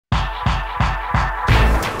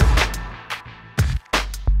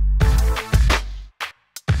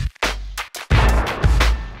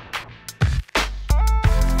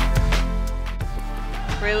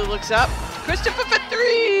looks up. Christopher for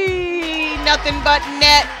three. Nothing but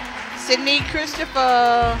net. Sydney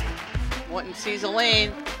Christopher. Morton sees a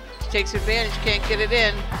lane. She takes advantage, can't get it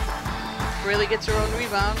in. Really gets her own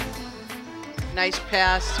rebound. Nice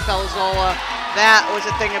pass, Pelazzola. That was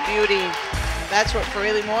a thing of beauty. That's what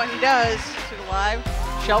Fraley Morton does. To the live.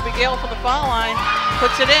 Shelby Gale for the foul line.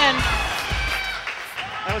 Puts it in.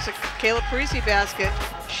 That was a Kayla Parisi basket.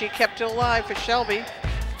 She kept it alive for Shelby.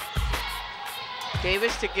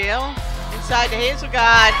 Davis to Gale. Inside to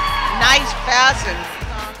Hazelgard. Nice passing.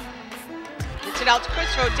 Gets it out to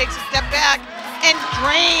Christopher. Takes a step back and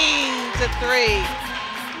drains a three.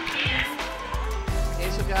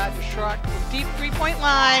 Hazelgard to Schrock. Deep three-point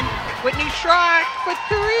line. Whitney Schrock for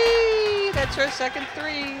three. That's her second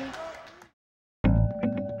three.